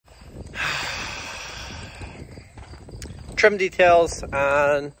trim details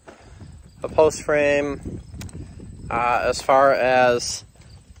on the post frame. As far as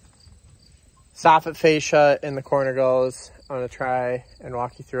soffit fascia in the corner goes, I'm going to try and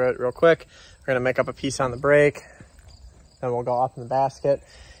walk you through it real quick. We're going to make up a piece on the brake, then we'll go up in the basket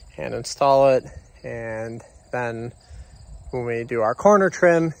and install it, and then when we do our corner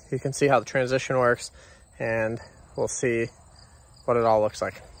trim, you can see how the transition works, and we'll see what it all looks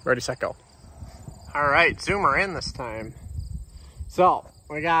like. Ready, set, go. All right, zoomer in this time. So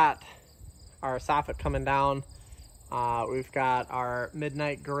we got our soffit coming down. We've got our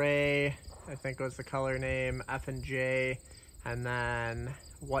midnight gray, I think was the color name, F&J, and then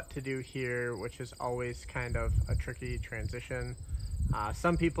what to do here, which is always kind of a tricky transition.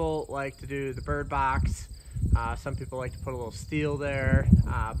 Some people like to do the bird box. Some people like to put a little steel there,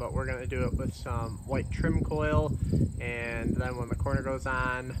 but we're going to do it with some white trim coil, and then when the corner goes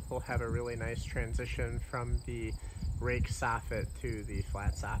on, we'll have a really nice transition from the rake soffit to the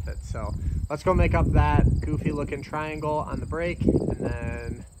flat soffit. So let's go make up that goofy looking triangle on the brake, and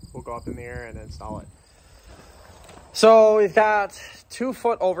then we'll go up in the air and install it. So we've got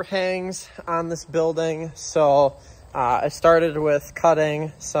 2-foot overhangs on this building. So I started with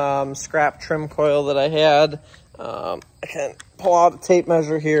cutting some scrap trim coil that I had. I can pull out a tape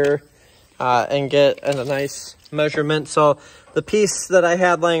measure here and get a nice measurement. So the piece that I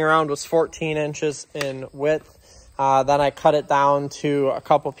had laying around was 14 inches in width. Then I cut it down to a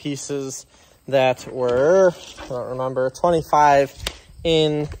couple pieces that were, I don't remember, 25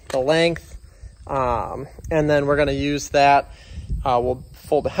 in the length. And then we're going to use that. We'll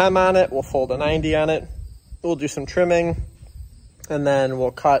fold a hem on it. We'll fold a 90 on it. We'll do some trimming, and then we'll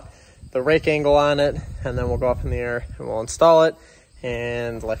cut the rake angle on it, and then we'll go up in the air and we'll install it,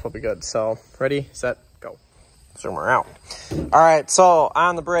 and life will be good. So ready, set, go. Zoom around. All right, so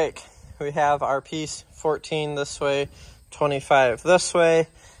on the brake, we have our piece 14 this way, 25 this way.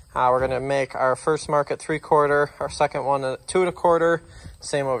 We're going to make our first mark at 3/4, our second one at 2 1/4,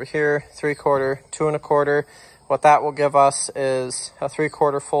 same over here, 3/4, 2 1/4. What that will give us is a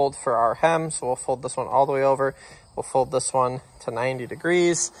 3/4 fold for our hem. So we'll fold this one all the way over. We'll fold this one to 90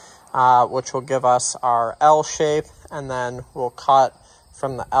 degrees, which will give us our L shape. And then we'll cut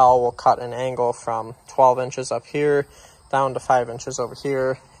from the L, we'll cut an angle from 12 inches up here down to 5 inches over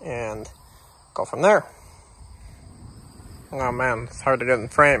here and go from there. Oh man, it's hard to get in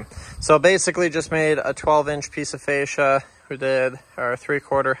frame. So basically just made a 12-inch piece of fascia. We did our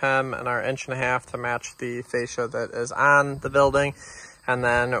 3/4 hem and our 1.5 inches to match the fascia that is on the building. And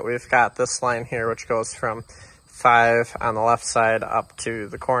then we've got this line here, which goes from 5 on the left side up to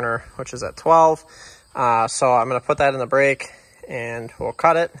the corner, which is at 12. So I'm going to put that in the brake and we'll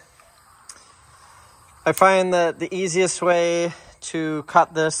cut it. I find that the easiest way to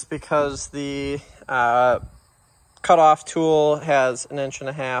cut this, because the cutoff tool has an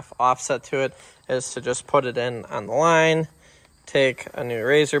 1.5 inch offset to it, is to just put it in on the line, take a new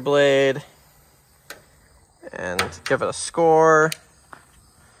razor blade and give it a score,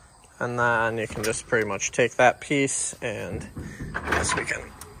 and then you can just pretty much take that piece, and I guess we can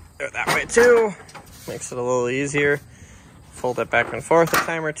do it that way too. Makes it a little easier. Fold it back and forth a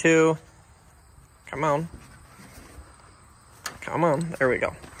time or two. Come on. Come on. There we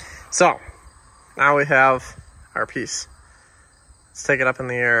go. So now we have our piece. Let's take it up in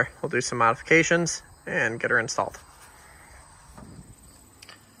the air. We'll do some modifications and get her installed.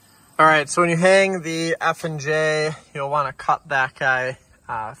 All right, so when you hang the F&J, you'll want to cut that guy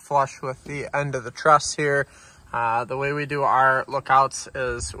flush with the end of the truss here. The way we do our lookouts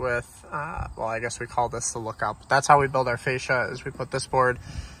is with, well, I guess we call this the lookout, but that's how we build our fascia, is we put this board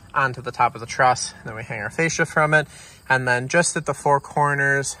onto the top of the truss, and then we hang our fascia from it. And then just at the 4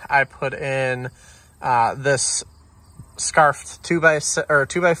 corners, I put in this scarfed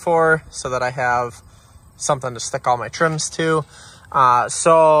 2x4 so that I have something to stick all my trims to.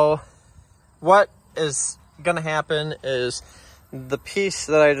 So what is going to happen is the piece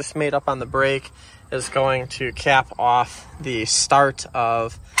that I just made up on the brake is going to cap off the start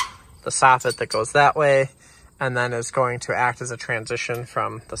of the soffit that goes that way, and then is going to act as a transition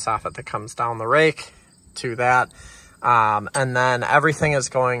from the soffit that comes down the rake to that. And then everything is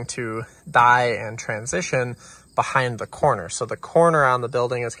going to die and transition behind the corner. So the corner on the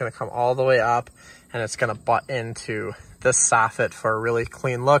building is going to come all the way up, and it's going to butt into this soffit for a really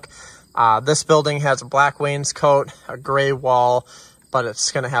clean look. This building has a black wainscot, a gray wall, but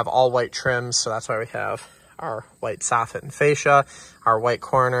it's going to have all white trims. So that's why we have our white soffit and fascia, our white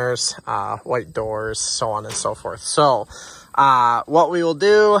corners, white doors, so on and so forth. So what we will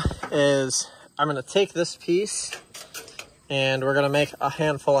do is I'm going to take this piece and we're going to make a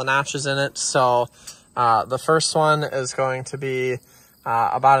handful of notches in it. So The first one is going to be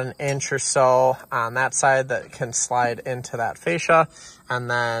about an inch or so on that side that can slide into that fascia. And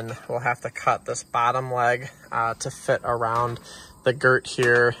then we'll have to cut this bottom leg to fit around the girt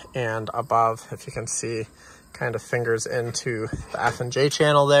here and above, if you can see, kind of fingers into the F and J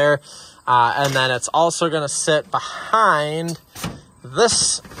channel there. And then it's also going to sit behind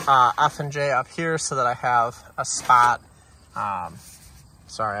this F and J up here so that I have a spot.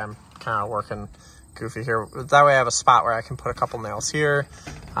 Sorry, I'm kind of working goofy here. That way I have a spot where I can put a couple nails here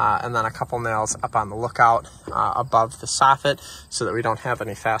and then a couple nails up on the lookout above the soffit so that we don't have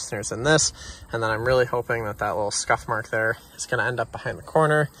any fasteners in this. And then I'm really hoping that that little scuff mark there is going to end up behind the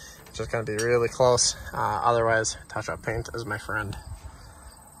corner, which is going to be really close. Otherwise, touch-up paint is my friend.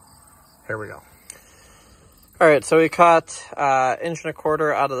 Here we go. All right, so we cut 1.25 inches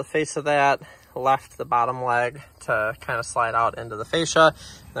out of the face of that, left the bottom leg to kind of slide out into the fascia.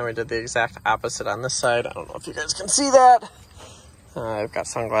 And then we did the exact opposite on this side. I don't know if you guys can see that. I've got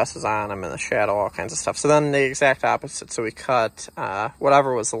sunglasses on, I'm in the shadow, all kinds of stuff. So then the exact opposite. So we cut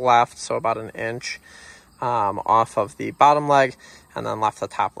whatever was left, so about 1 inch off of the bottom leg, and then left the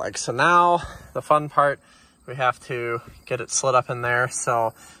top leg. So now the fun part, we have to get it slid up in there.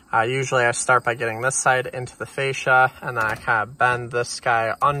 So usually I start by getting this side into the fascia, and then I kind of bend this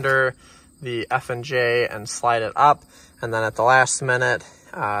guy under the F and J and slide it up. And then at the last minute,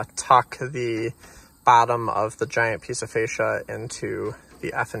 tuck the bottom of the giant piece of fascia into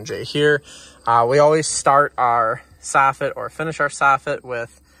the F and J here. We always start our soffit or finish our soffit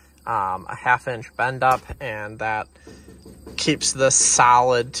with a 1/2 inch bend up, and that keeps this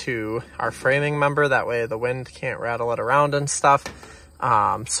solid to our framing member. That way the wind can't rattle it around and stuff.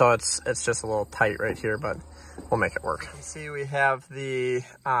 So it's just a little tight right here, but we'll make it work. You see we have the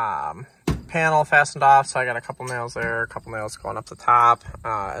panel fastened off, so I got a couple nails there, a couple nails going up the top,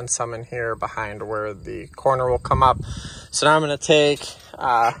 and some in here behind where the corner will come up. So now I'm going to take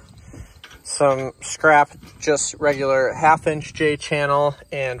some scrap, just regular 1/2 inch J channel,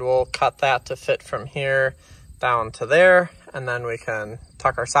 and we'll cut that to fit from here down to there, and then we can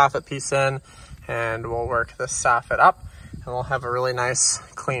tuck our soffit piece in, and we'll work this soffit up, and we'll have a really nice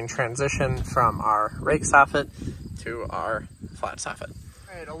clean transition from our rake soffit to our flat soffit.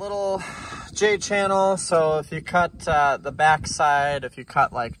 All right, a little J channel. So if you cut the back side, if you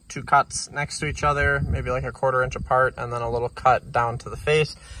cut like 2 cuts next to each other, maybe like a 1/4 inch apart, and then a little cut down to the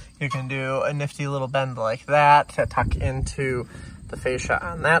face, you can do a nifty little bend like that to tuck into the fascia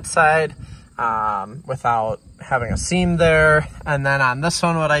on that side without having a seam there. And then on this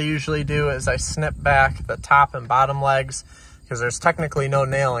one, what I usually do is I snip back the top and bottom legs, because there's technically no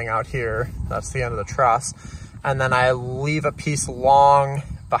nailing out here. That's the end of the truss. And then I leave a piece long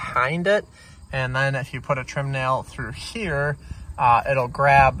behind it. And then if you put a trim nail through here, it'll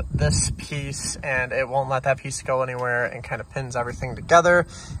grab this piece and it won't let that piece go anywhere, and kind of pins everything together.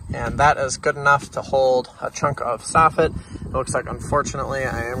 And that is good enough to hold a chunk of soffit. It looks like, unfortunately,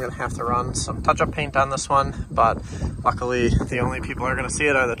 I am gonna have to run some touch-up paint on this one, but luckily the only people who are gonna see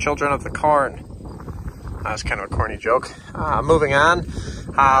it are the children of the corn. That was kind of a corny joke. Moving on,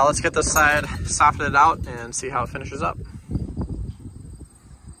 let's get this side softened out and see how it finishes up.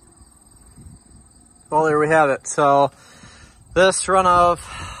 Well, there we have it. So this run of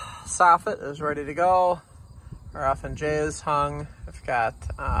soffit is ready to go. Our F and J is hung. I've got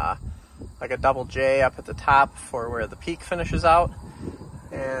like a double J up at the top for where the peak finishes out,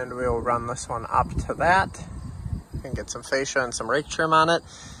 and we'll run this one up to that and get some fascia and some rake trim on it,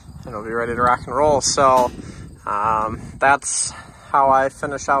 and it'll be ready to rock and roll. So that's how I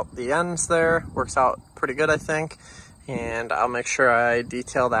finish out the ends there. Works out pretty good, I think. And I'll make sure I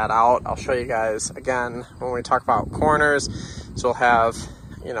detail that out. I'll show you guys again when we talk about corners. So we'll have,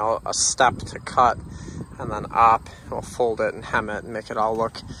 you know, a step to cut, and then up, we'll fold it and hem it and make it all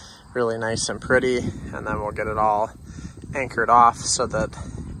look really nice and pretty. And then we'll get it all anchored off so that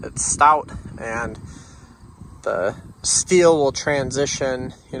it's stout, and the steel will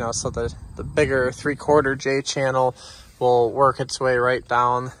transition, you know, so the bigger 3/4 J channel will work its way right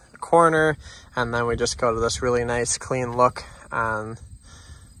down the corner, and then we just go to this really nice clean look on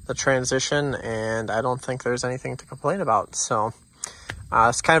the transition, and I don't think there's anything to complain about. So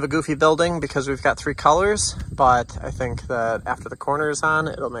it's kind of a goofy building because we've got 3 colors, but I think that after the corner is on,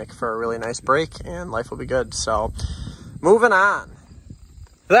 it'll make for a really nice break and life will be good. So moving on.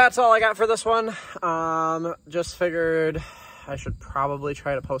 That's all I got for this one. Just figured I should probably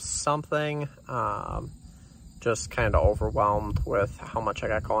try to post something. Just kind of overwhelmed with how much I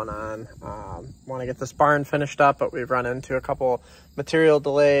got going on. Want to get this barn finished up, but we've run into a couple material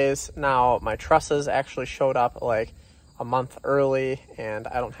delays. Now my trusses actually showed up like a month early, and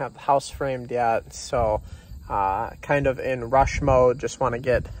I don't have the house framed yet, so kind of in rush mode. Just want to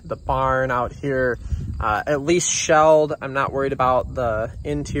get the barn out here at least shelled. I'm not worried about the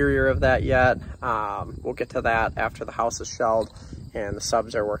interior of that yet. We'll get to that after the house is shelled and the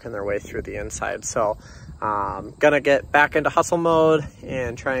subs are working their way through the inside. So gonna get back into hustle mode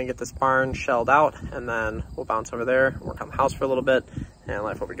and try and get this barn shelled out, and then we'll bounce over there, work on the house for a little bit, and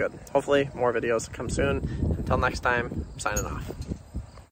life will be good. Hopefully more videos come soon. Until next time, I'm signing off.